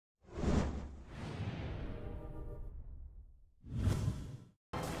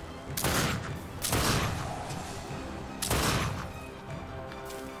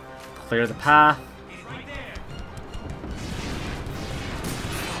Clear the path.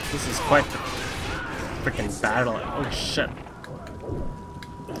 This is quite the freaking battle. Oh shit.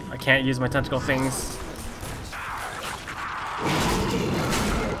 I can't use my tentacle things.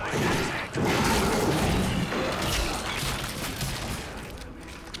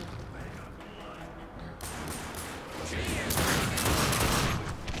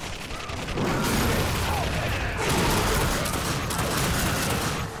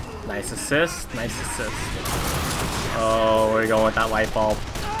 Nice assist, nice assist. Oh, we're going with that light bulb.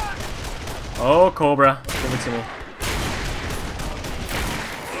 Oh, Cobra, give it to me.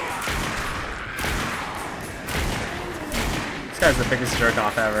 This guy's the biggest jerk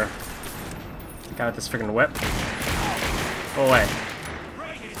off ever. The guy with this freaking whip. Go away.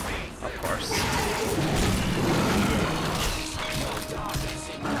 Of course.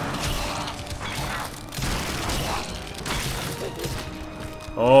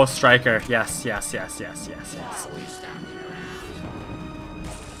 Oh, Striker. Yes, yes, yes, yes, yes, yes.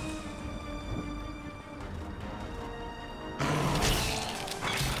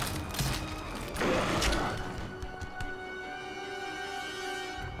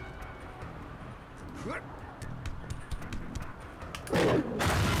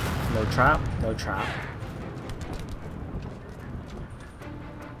 No trap, no trap.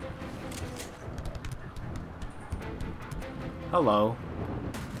 Hello.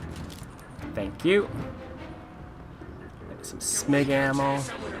 Thank you. Maybe some smig ammo.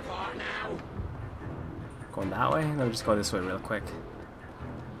 Going that way? Let me just go this way real quick.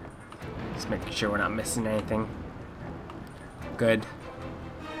 Just making sure we're not missing anything. Good.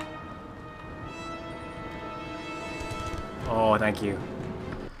 Oh, thank you.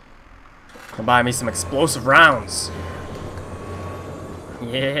 Come buy me some explosive rounds.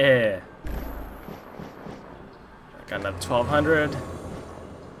 Yeah. I got another 1200.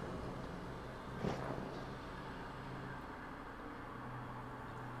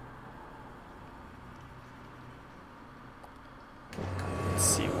 Let's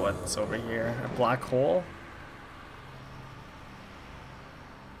see what's over here. A black hole.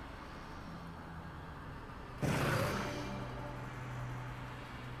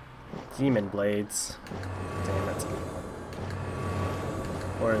 Demon blades. Damn it.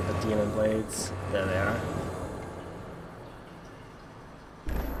 Where are the demon blades? There they are.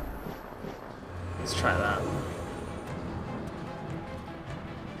 Let's try that.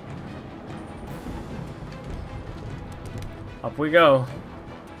 Up we go.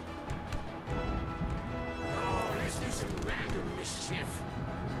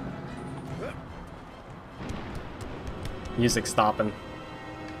 Music stopping.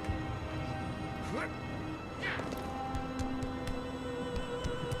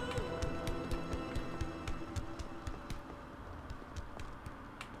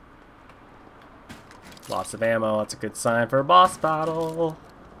 Lots of ammo, that's a good sign for a boss battle.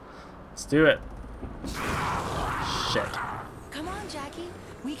 Let's do it. Shit. Come on, Jackie.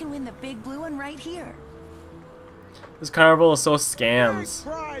 We can win the big blue one right here. This carnival is so scams.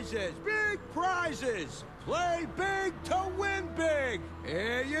 Big prizes, big prizes. Play big to win big.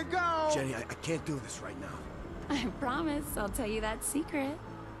 Here you go. Jenny, I can't do this right now. I promise I'll tell you that secret.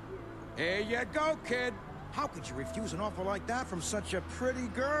 Here you go, kid. How could you refuse an offer like that from such a pretty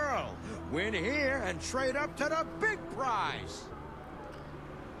girl? Win here and trade up to the big prize.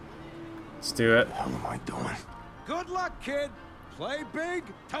 Let's do it. What the hell am I doing? Good luck, kid. Play big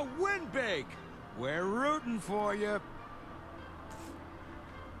to win big. We're rooting for you.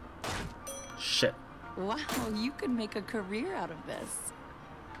 Shit. Wow, you could make a career out of this.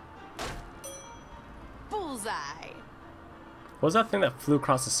 Bullseye. What was that thing that flew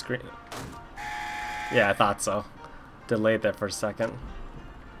across the screen? Yeah, I thought so. Delayed there for a second.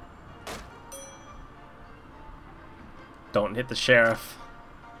 Don't hit the sheriff.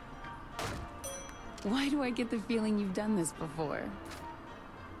 Why do I get the feeling you've done this before?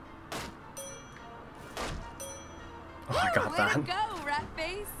 Oh, I got that. Way to go, rat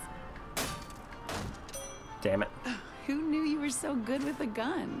face. Damn it. Who knew you were so good with a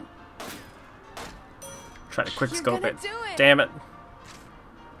gun? Try to quick You're scope gonna it. do it. Damn it.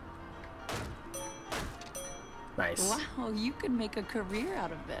 Nice. Wow, you could make a career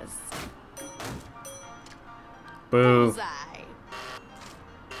out of this. Boo. Bullseye.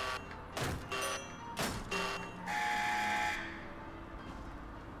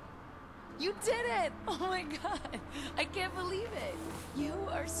 You did it! Oh my god, I can't believe it. You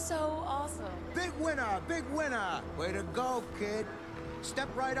are so awesome. Big winner, big winner. Way to go, kid. Step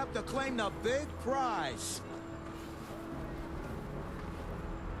right up to claim the big prize.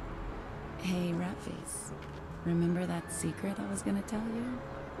 Hey, Ratface. Remember that secret I was gonna tell you?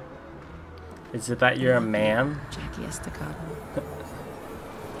 Is it that you're a man? Jackie Estacado.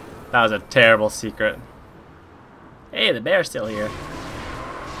 That was a terrible secret. Hey, the bear's still here.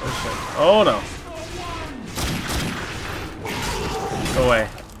 Oh shit. Oh no. Go away.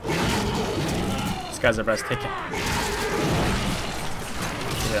 These guys are breathtaking. Look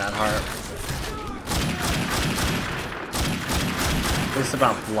at that heart. This is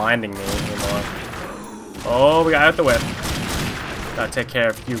about blinding me anymore. Oh, we got out the whip. Gotta take care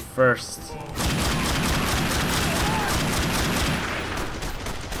of you first.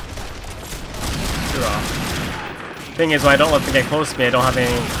 Screw off. Thing is, when I don't let them get close to me, I don't have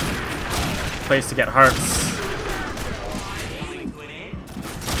any place to get hearts.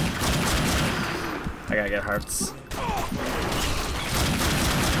 I gotta get hearts.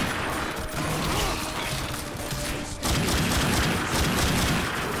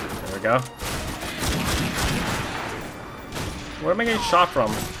 There we go. Where am I getting shot from?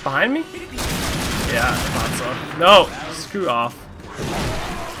 Behind me? Yeah, I thought so. No! Screw off.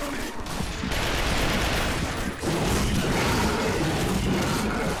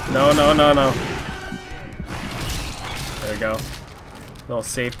 No, no, no, no. There we go. Little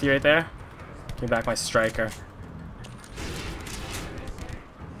safety right there. Give me back my striker.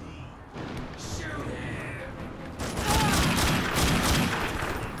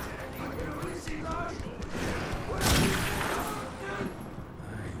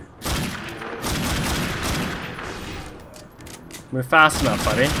 Move fast enough,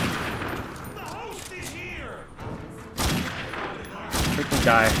 buddy. Freaking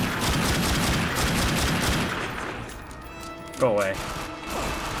guy. Go away.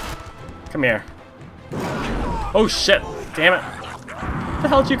 Come here. Oh shit! Damn it! Where the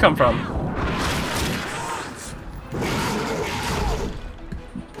hell did you come from?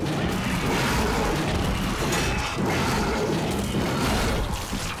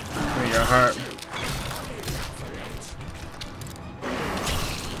 Give me your heart.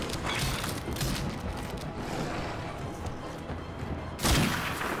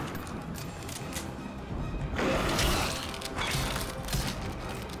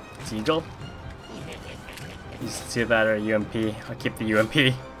 Eagle? You see that or UMP? I'll keep the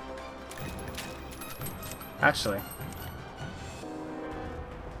UMP. Actually.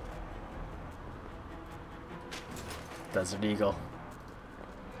 Desert Eagle.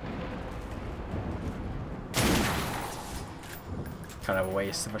 Kind of a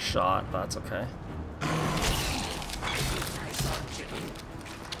waste of a shot, but that's okay.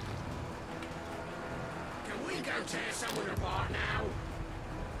 Can we go tear someone apart now?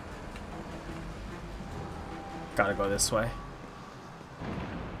 Gotta go this way.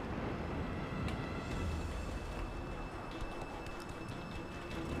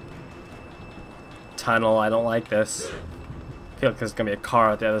 Tunnel, I don't like this. I feel like there's gonna be a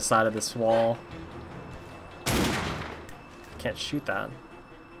car at the other side of this wall. Can't shoot that.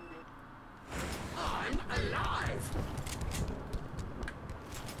 I'm alive.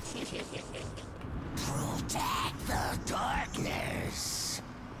 Protect the darkness.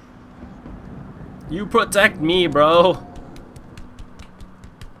 You protect me, bro.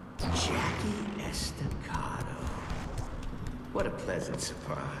 Jackie Estacado. What a pleasant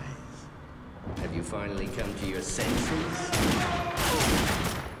surprise. Have you finally come to your senses?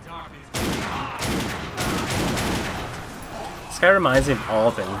 This guy reminds me of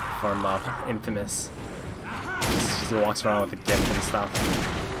Alden from Infamous. He walks around with a gift and stuff.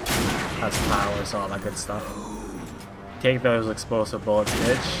 Has powers and all that good stuff. Take those explosive bullets,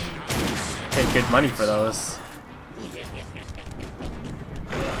 bitch. Pay good money for those.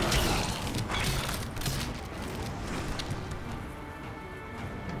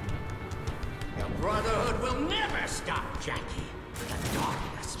 Your brotherhood will never stop, Jackie. The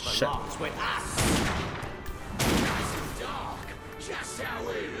darkness belongs with us. Nice and dark, just how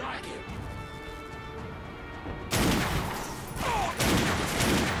we like it.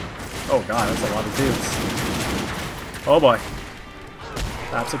 Oh god, that's a lot of dudes. Oh boy.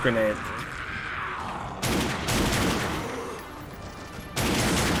 That's a grenade.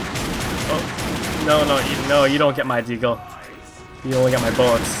 Oh, no, you don't get my deagle. You only get my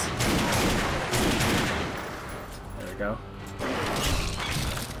bullets. There we go.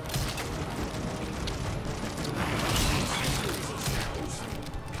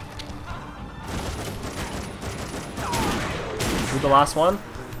 Who's the last one?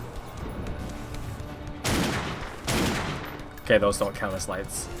 Okay, those don't count as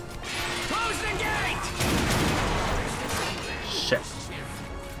lights. Close the gate! Shit.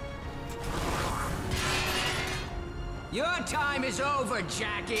 Your time is over,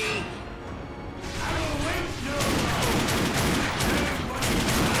 Jackie.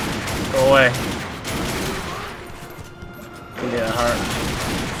 Go away. Give me that heart.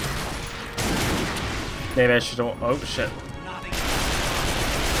 Maybe I should. Oh shit.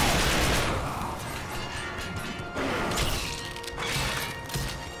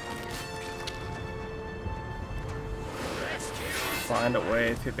 Find a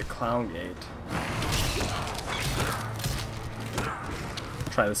way through the clown gate.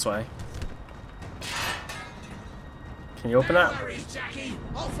 Try this way. Can you open that? Jackie.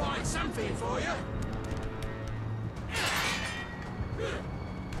 I'll find something for you.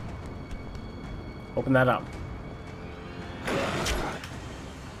 Open that up.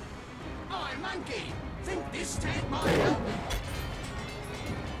 Hi, monkey. Think this tank might help?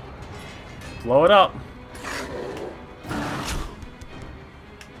 Blow it up.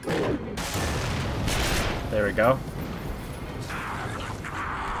 There we go.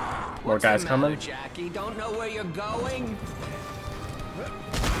 More guys coming. Jackie, don't know where you're going.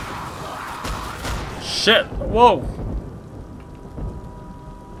 Shit! Whoa!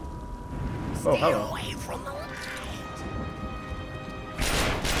 Oh, hello. Away from the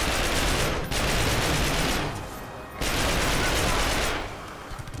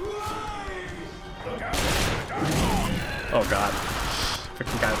Oh god.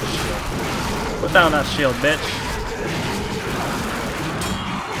 Freaking guy with the shield. Put down that shield, bitch.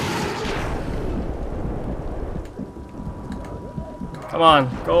 Come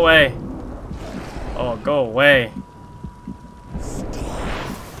on, go away. Oh, go away.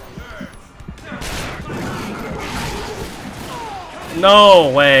 No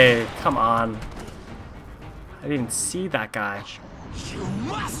way. Come on. I didn't see that guy. You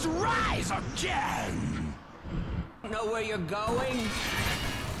must rise again. know where you're going.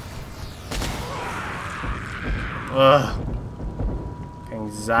 Ugh.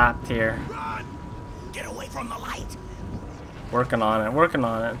 Getting zapped here. Run! Get away from the light. Working on it, working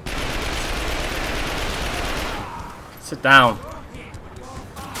on it. Sit down.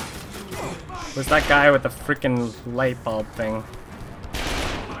 Where's that guy with the freaking light bulb thing?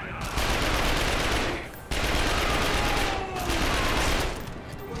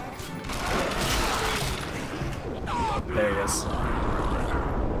 There he is.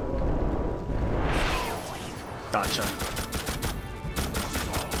 Gotcha.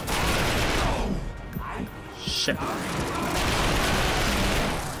 Shit.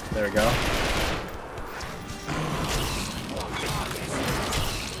 There we go.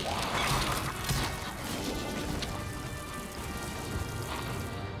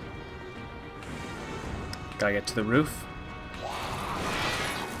 Gotta get to the roof.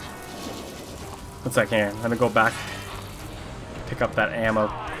 One sec here. Let me go back. Pick up that ammo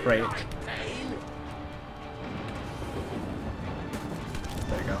crate.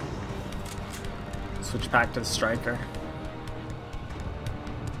 There you go. Switch back to the striker.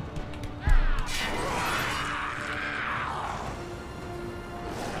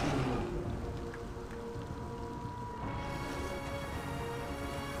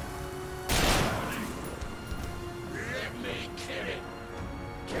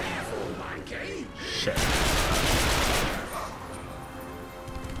 Shit.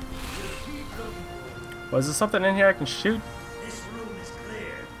 Was there something in here I can shoot? This room is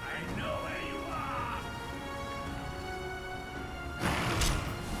clear. I know where you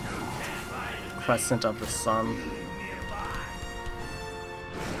are. Crescent of the sun.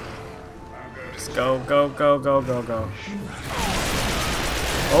 Just go, go, go, go, go, go.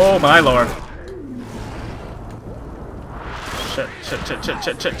 Oh my lord. Shit, shit, shit, shit,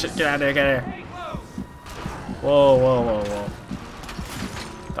 shit, shit, shit. Get out of here, get out of here. Whoa, whoa, whoa, whoa.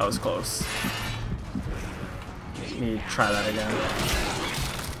 That was close. Let me try that again.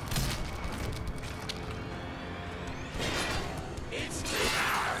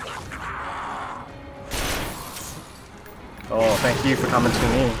 Oh, thank you for coming to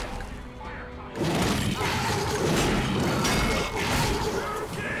me.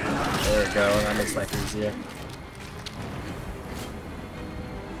 There we go, that makes life easier.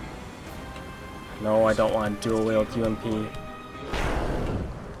 No, I don't want dual wield UMP.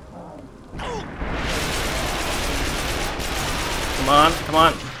 Come on, come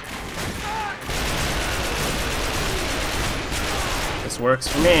on. This works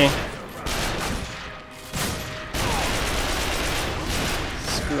for me.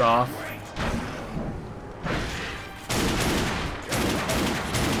 Screw off.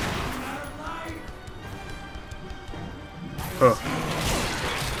 Oh.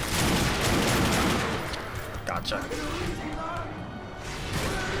 Gotcha.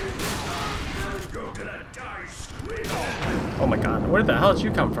 Oh my god, where the hell did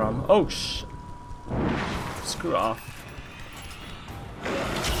you come from? Oh sh... Screw off.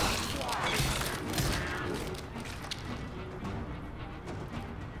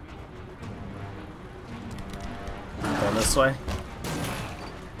 this way.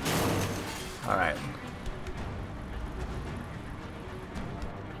 Alright.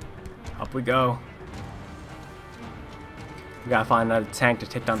 Up we go. We gotta find another tank to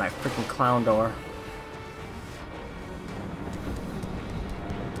take down that freaking clown door.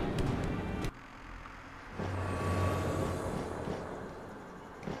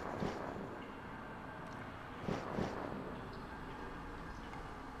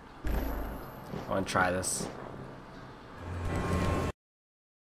 I wanna try this.